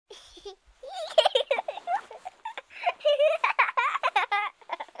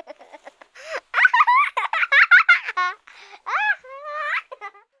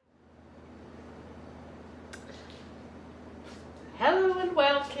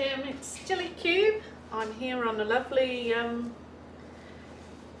I'm here on a lovely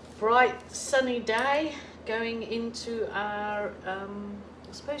bright sunny day going into our I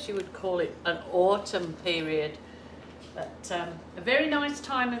suppose you would call it an autumn period, but a very nice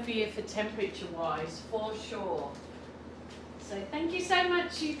time of year for temperature wise for sure. So thank you so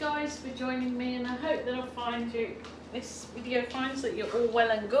much you guys for joining me, and I hope that this video finds that you're all well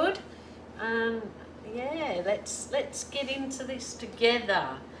and good, and yeah, let's get into this together.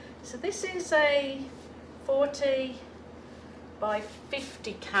 So this is a 40 by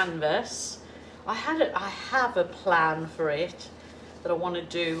 50 canvas. I have a plan for it, that I want to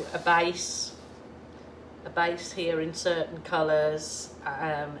do a base here in certain colours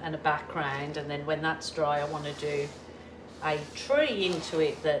and a background, and then when that's dry I want to do a tree into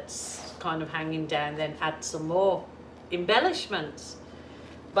it that's kind of hanging down, then add some more embellishments.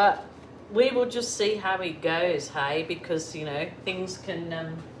 But we will just see how it goes, hey, because you know things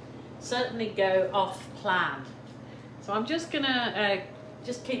can certainly go off plan. So I'm just gonna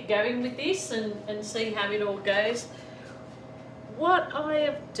just keep going with this and see how it all goes. What I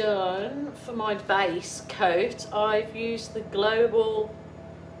have done for my base coat, I've used the Global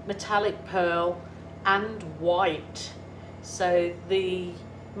Metallic Pearl and white. So the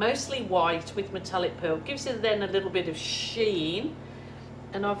mostly white with metallic pearl gives it then a little bit of sheen,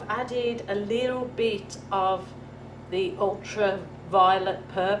 and I've added a little bit of the ultraviolet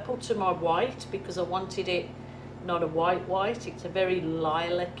purple to my white because I wanted it not a white, it's a very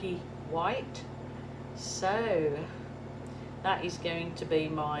lilac-y white. So that is going to be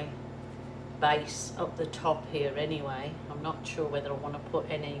my base up the top here anyway. I'm not sure whether I want to put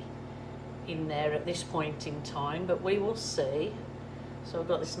any in there at this point in time, but we will see. So I've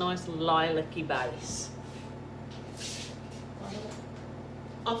got this nice lilac-y base.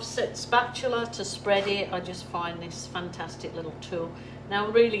 Offset spatula to spread it. I just find this fantastic little tool. Now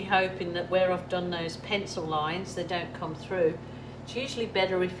I'm really hoping that where I've done those pencil lines, they don't come through. It's usually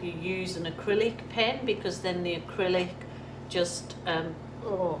better if you use an acrylic pen, because then the acrylic just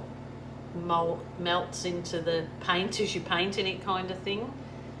melts into the paint as you're painting it, kind of thing.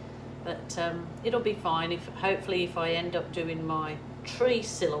 But it'll be fine. Hopefully if I end up doing my tree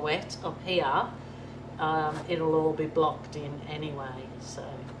silhouette up here, it'll all be blocked in anyway. So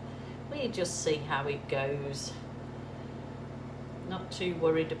we just see how it goes. Not too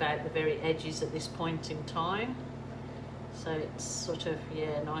worried about the very edges at this point in time. So it's sort of,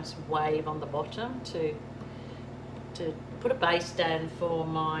 yeah, nice wave on the bottom to put a base down for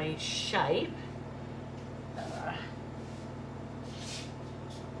my shape.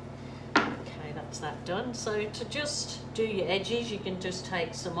 Okay, that's that done. So to just do your edges, you can just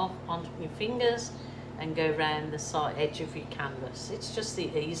take some off onto your fingers and go around the side edge of your canvas. It's just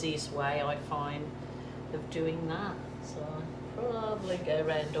the easiest way I find of doing that. So I'll probably go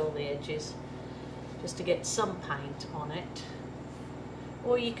around all the edges just to get some paint on it.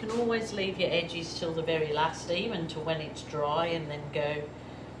 Or you can always leave your edges till the very last, even to when it's dry, and then go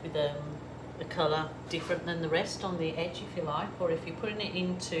with the colour different than the rest on the edge if you like. Or if you're putting it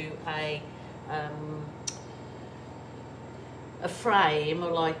into a frame,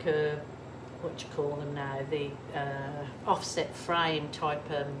 or like a, what you call them now, the offset frame type,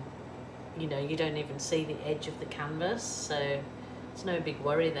 you know, you don't even see the edge of the canvas, so it's no big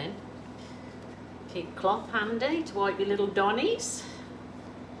worry then. Keep cloth handy to wipe your little donnies,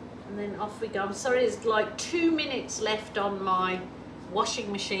 and then off we go. I'm sorry, there's like 2 minutes left on my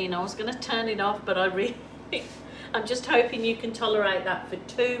washing machine. I was going to turn it off, but I'm just hoping you can tolerate that for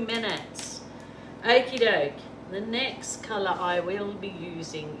 2 minutes. Okie doke. The next colour I will be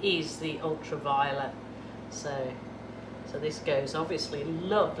using is the ultraviolet. So this goes obviously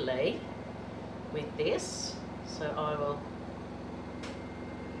lovely with this. So I will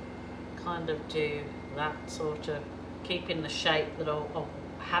kind of do that, sort of keeping the shape that I'll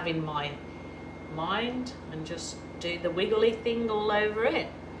have in my mind, and just do the wiggly thing all over it.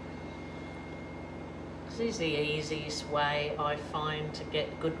 This is the easiest way I find to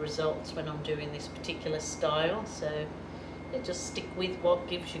get good results when I'm doing this particular style. So you just stick with what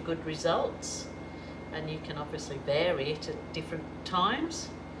gives you good results, and you can obviously vary it at different times.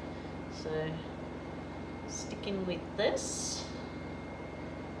 So sticking with this,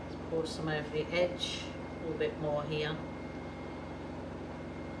 let's pour some over the edge, a little bit more here.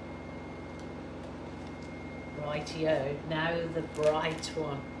 Rightio, now the bright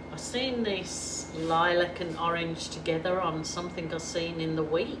one. I've seen this lilac and orange together on something I've seen in the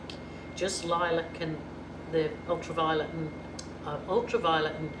week. Just lilac and the ultraviolet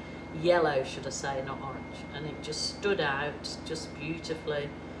and yellow, should I say, not orange. And it just stood out just beautifully.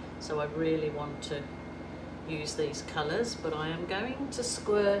 So I really want to use these colours, but I am going to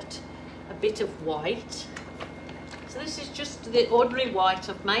squirt a bit of white. So this is just the ordinary white.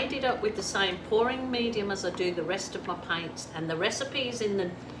 I've made it up with the same pouring medium as I do the rest of my paints, and the recipe is in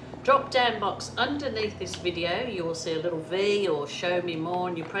the drop down box underneath this video. You will see a little V or show me more,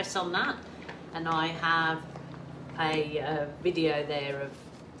 and you press on that and I have a video there of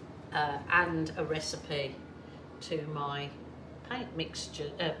and a recipe to my paint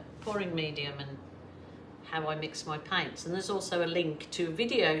mixture, pouring medium, and how I mix my paints. And there's also a link to a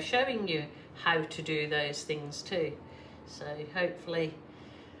video showing you how to do those things too. So hopefully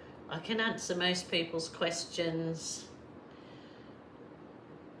I can answer most people's questions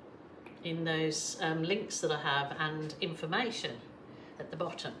in those links that I have, and information at the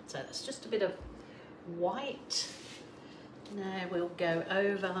bottom. So it's just a bit of white. Now we'll go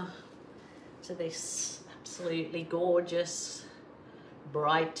over to this absolutely gorgeous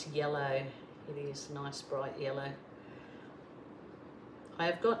bright yellow. It is nice bright yellow. I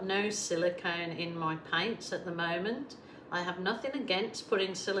have got no silicone in my paints at the moment. I have nothing against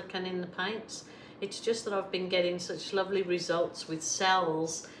putting silicone in the paints. It's just that I've been getting such lovely results with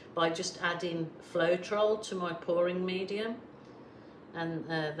cells by just adding Floetrol to my pouring medium, and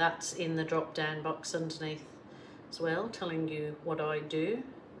that's in the drop down box underneath as well, telling you what I do.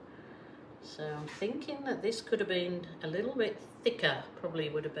 So I'm thinking that this could have been a little bit thicker, probably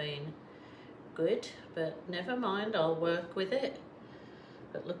would have been good, but never mind, I'll work with it.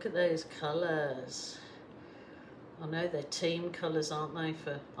 But look at those colours. I know they're team colours, aren't they?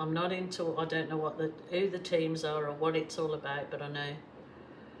 I'm not into, I don't know who the teams are or what it's all about, but I know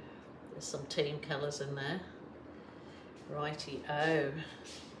there's some team colours in there. Righty-o.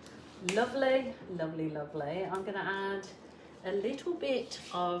 Lovely, lovely, lovely. I'm going to add a little bit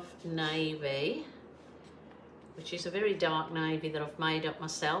of navy, which is a very dark navy that I've made up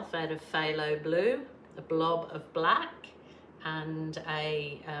myself out of phthalo blue, a blob of black, and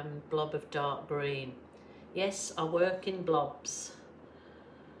a blob of dark green. Yes, I work in blobs.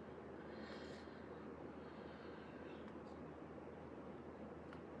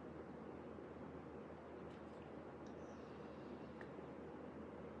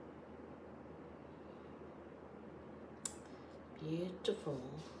 Beautiful.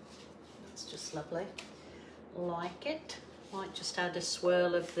 That's just lovely. Like it. Might just add a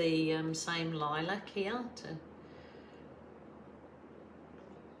swirl of the same lilac here to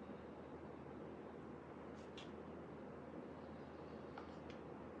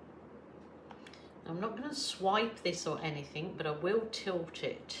I'm not going to swipe this or anything, but I will tilt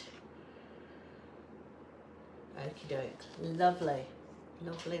it. Okie doke. Lovely.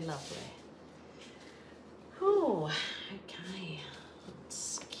 Lovely, lovely. Oh, okay.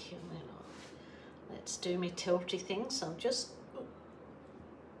 Let's kill it off. Let's do me tilty thing. So I'm just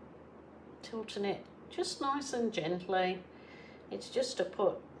tilting it just nice and gently. It's just to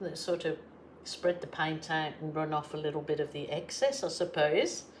put the sort of spread the paint out and run off a little bit of the excess, I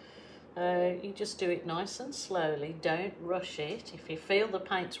suppose. You just do it nice and slowly. Don't rush it. If you feel the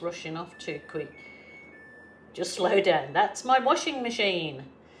paint's rushing off too quick, just slow down. That's my washing machine,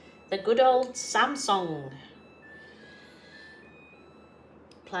 the good old Samsung,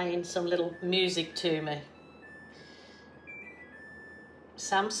 playing some little music to me.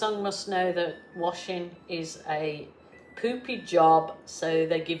 Samsung must know that washing is a poopy job, so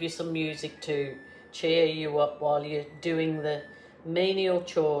they give you some music to cheer you up while you're doing the menial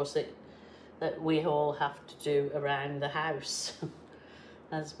chores that we all have to do around the house.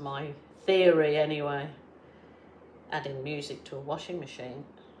 That's my theory anyway, adding music to a washing machine.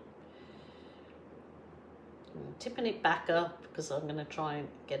 I'm tipping it back up because I'm going to try and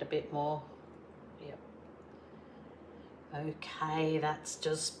get a bit more. Yep. Okay, that's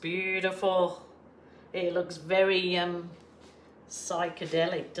just beautiful. It looks very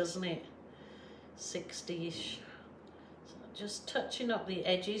psychedelic, doesn't it? 60-ish. Just touching up the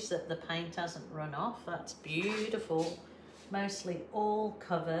edges that the paint hasn't run off. That's beautiful. Mostly all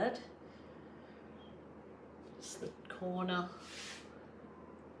covered. Just the corner.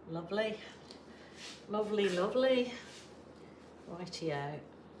 Lovely. Lovely, lovely. Righty-o.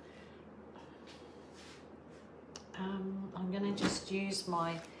 I'm going to just use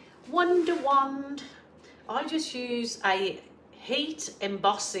my Wonder Wand. I just use a heat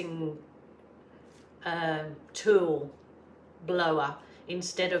embossing tool blower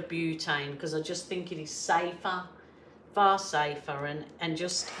instead of butane, because I just think it is safer, far safer, and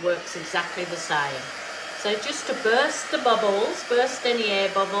just works exactly the same. So just to burst the bubbles, burst any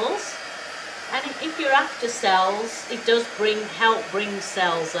air bubbles, and if you're after cells, it does help bring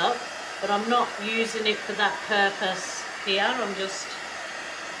cells up, but I'm not using it for that purpose here. I'm just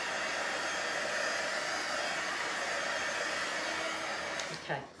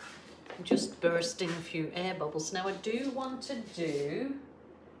okay. just bursting a few air bubbles. Now I do want to do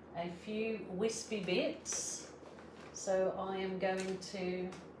a few wispy bits, so I am going to,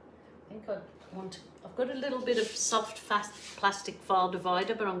 I've got a little bit of soft fast plastic file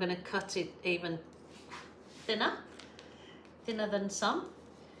divider, but I'm going to cut it even thinner than some,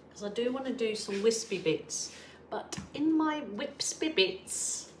 because I do want to do some wispy bits. But in my wispy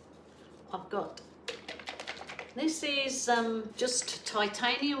bits, I've got, this is just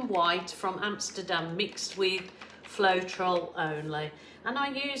titanium white from Amsterdam mixed with Floetrol only, and I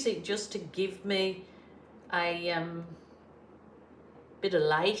use it just to give me a bit of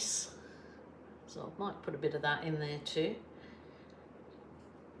lace, so I might put a bit of that in there too.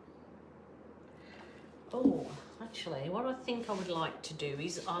 Oh, actually what I think I would like to do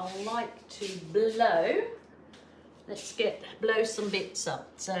is I'll like to blow, let's blow some bits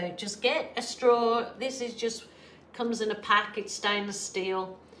up. So just get a straw, this is just, comes in a pack, it's stainless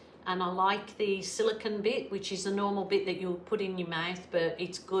steel, and I like the silicone bit, which is the normal bit that you'll put in your mouth, but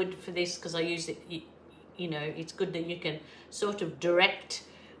it's good for this because I use it, you know, it's good that you can sort of direct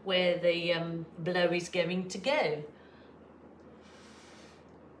where the blow is going to go.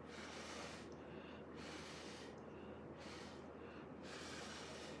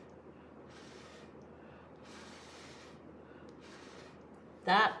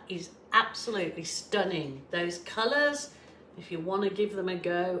 That is absolutely stunning. Those colours, if you want to give them a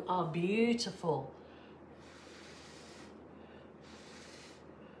go, are beautiful.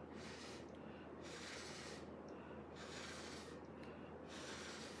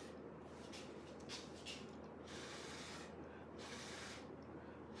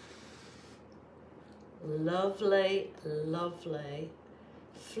 Lovely, lovely,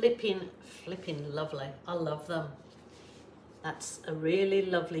 flipping lovely. I love them. That's a really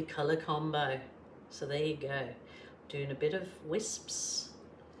lovely colour combo. So there you go. Doing a bit of wisps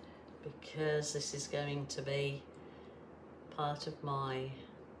because this is going to be part of my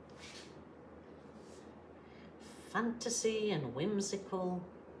fantasy and whimsical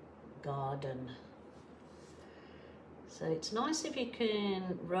garden. So it's nice if you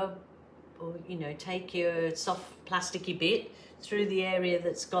can rub, or you know, take your soft plasticky bit through the area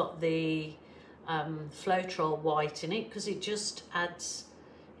that's got the Floetrol white in it, because it just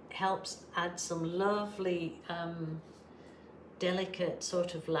helps add some lovely delicate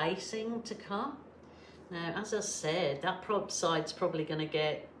sort of lacing to come. Now, as I said, that side's probably going to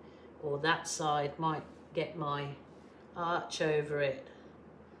get, or that side might get my arch over it,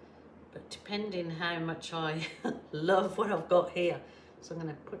 but depending how much I love what I've got here. So I'm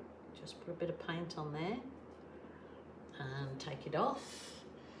going to just put a bit of paint on there and take it off.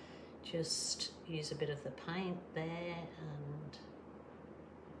 Just use a bit of the paint there and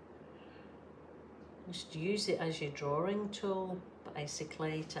just use it as your drawing tool,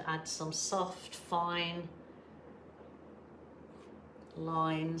 basically, to add some soft, fine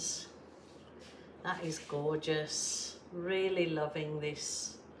lines. That is gorgeous. Really loving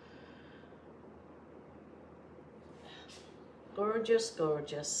this. Gorgeous,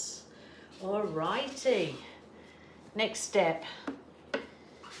 gorgeous. Alrighty. Next step.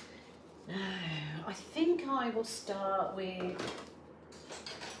 Now, I think I will start with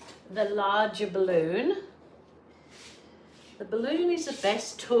the larger balloon. The balloon is the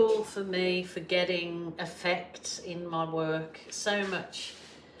best tool for me for getting effects in my work. So much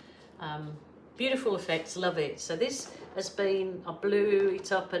beautiful effects, love it. So this has been, I blew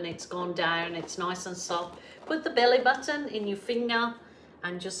it up and it's gone down, it's nice and soft. Put the belly button in your finger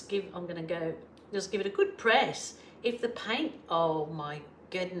and just give, just give it a good press. If the paint, oh my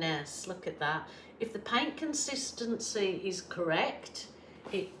goodness, look at that. If the paint consistency is correct,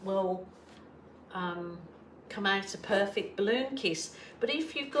 it will come out a perfect balloon kiss. But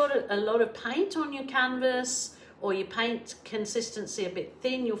if you've got a lot of paint on your canvas, or your paint consistency a bit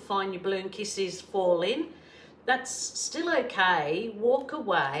thin, you'll find your balloon kisses fall in. That's still okay. Walk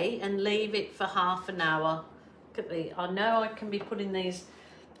away and leave it for half an hour. I know I can be putting these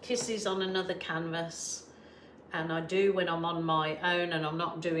kisses on another canvas, and I do when I'm on my own and I'm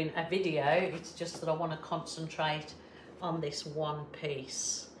not doing a video. It's just that I want to concentrate on this one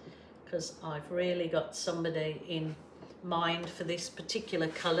piece because I've really got somebody in mind for this particular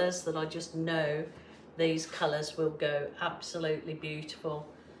colours that I just know these colours will go absolutely beautiful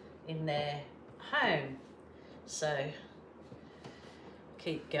in their home. So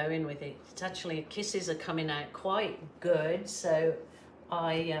keep going with it. It's actually, kisses are coming out quite good, so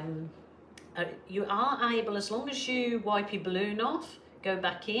you are able, as long as you wipe your balloon off, go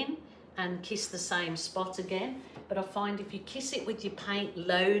back in and kiss the same spot again. But I find if you kiss it with your paint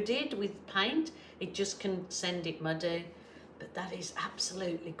loaded with paint, it just can send it muddy. but that is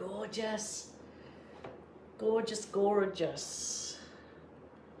absolutely gorgeous. Gorgeous, gorgeous.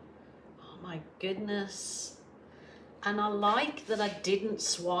 Oh my goodness. And I like that I didn't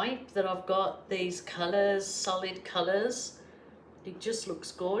swipe, that I've got these colours, solid colours. It just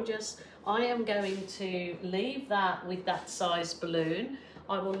looks gorgeous. I am going to leave that with that size balloon.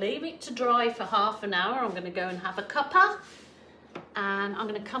 I will leave it to dry for half an hour. I'm going to go and have a cuppa, and I'm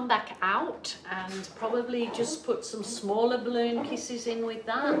going to come back out and probably just put some smaller balloon kisses in with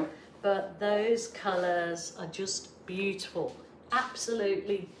that. But those colours are just beautiful,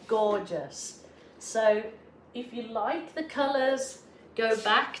 absolutely gorgeous. So if you like the colours, go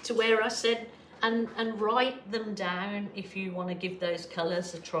back to where I said and write them down if you want to give those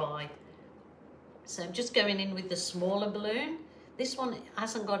colours a try. So I'm just going in with the smaller balloon. This one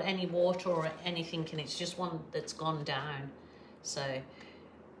hasn't got any water or anything in it, it's just one that's gone down. So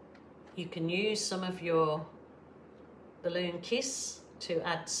you can use some of your balloon kiss to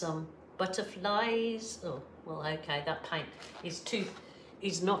add some butterflies. Oh, well, okay, that paint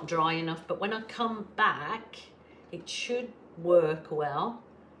is not dry enough, but when I come back, it should work well.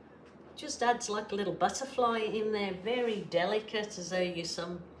 Just adds like a little butterfly in there, very delicate, as though you're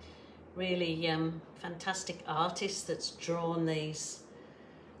some really fantastic artist that's drawn these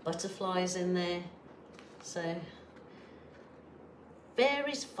butterflies in there. So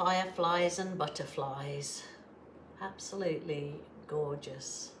various fireflies and butterflies, absolutely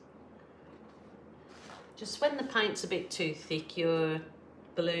gorgeous. Just when the paint's a bit too thick, your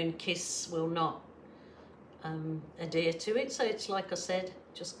balloon kiss will not adhere to it. So it's like I said,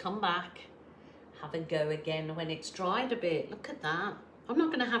 just come back, have a go again when it's dried a bit. Look at that. I'm not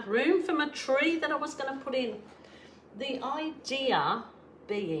going to have room for my tree that I was going to put in. The idea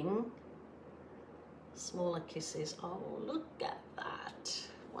being smaller kisses. Oh, look at that.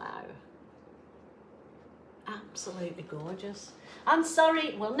 Wow. Absolutely gorgeous. I'm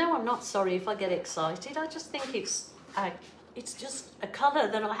sorry. Well, no, I'm not sorry if I get excited. I just think it's just a colour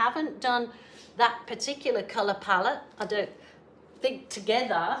that I haven't done that particular colour palette. I don't think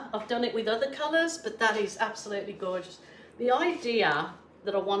together. I've done it with other colours, but that is absolutely gorgeous. The idea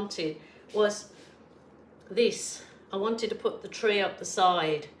that I wanted was this. I wanted to put the tree up the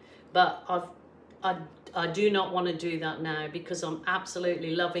side, but I do not want to do that now because I'm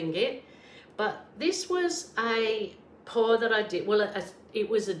absolutely loving it. But this was a pour that I did. Well, it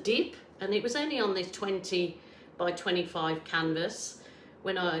was a dip, and it was only on this 20 by 25 canvas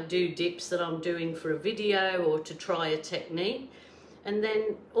when I do dips that I'm doing for a video or to try a technique. And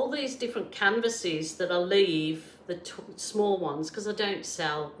then all these different canvases that I leave, the small ones, because I don't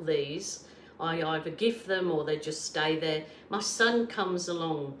sell these. I either gift them or they just stay there. My son comes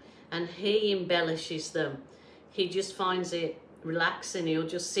along and he embellishes them. He just finds it relaxing. He'll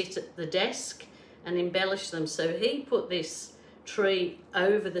just sit at the desk and embellish them. So he put this tree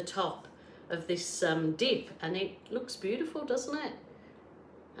over the top of this dip, and it looks beautiful, doesn't it?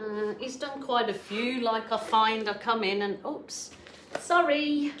 He's done quite a few. Like I come in and, oops,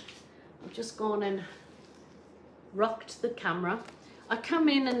 sorry, I've just gone and rocked the camera. I come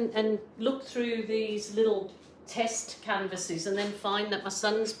in and look through these little test canvases and then find that my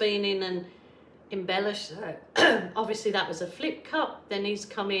son's been in and embellished. Obviously that was a flip cup. Then he's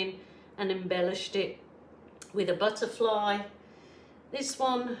come in and embellished it with a butterfly. This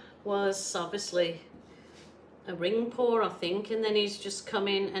one was obviously a ring pour, I think, and then he's just come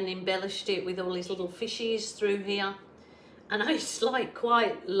in and embellished it with all these little fishies through here. And it's like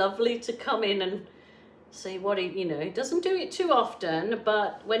quite lovely to come in and see what he, you know, he doesn't do it too often,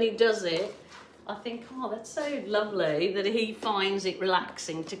 but when he does it, I think, oh, that's so lovely that he finds it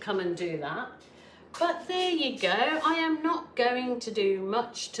relaxing to come and do that. But there you go. I am not going to do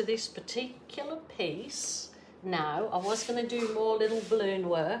much to this particular piece now. I was going to do more little balloon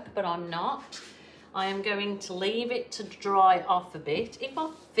work, but I'm not. I am going to leave it to dry off a bit. If I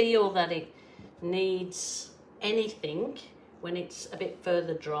feel that it needs anything when it's a bit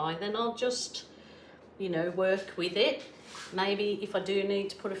further dry, then I'll just, you know, work with it. Maybe if I do need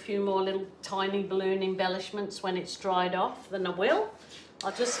to put a few more little tiny balloon embellishments when it's dried off, then I will.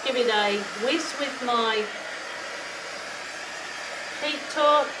 I'll just give it a whiz with my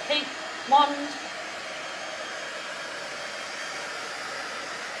heat wand.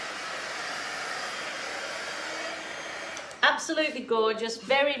 Absolutely gorgeous.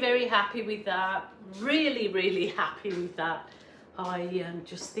 Very, very happy with that. Really, really happy with that. I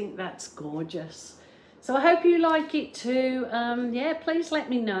just think that's gorgeous. So I hope you like it too. Yeah, please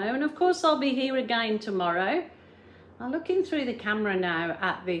let me know. And of course I'll be here again tomorrow. I'm looking through the camera now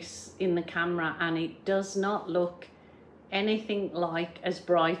at this in the camera, and it does not look anything like as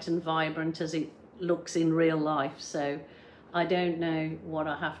bright and vibrant as it looks in real life. So I don't know what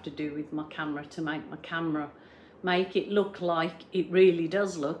I have to do with my camera to make it look like it really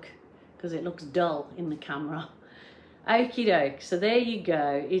does look, because it looks dull in the camera. Okie doke, so there you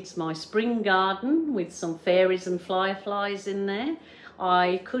go. It's my spring garden with some fairies and fireflies in there.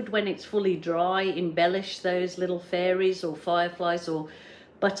 I could, when it's fully dry, embellish those little fairies or fireflies or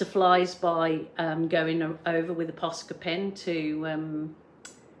butterflies by going over with a Postal pen to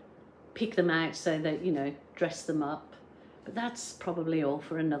pick them out so that, you know, dress them up. But that's probably all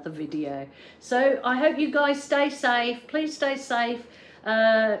for another video. So I hope you guys stay safe. Please stay safe.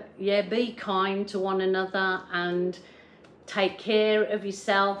 Yeah, be kind to one another and take care of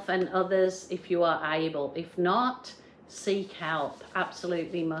yourself and others if you are able. If not, seek help.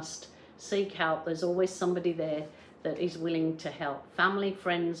 Absolutely must seek help. There's always somebody there that is willing to help. Family,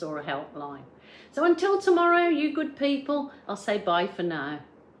 friends, or a helpline. So until tomorrow, you good people, I'll say bye for now.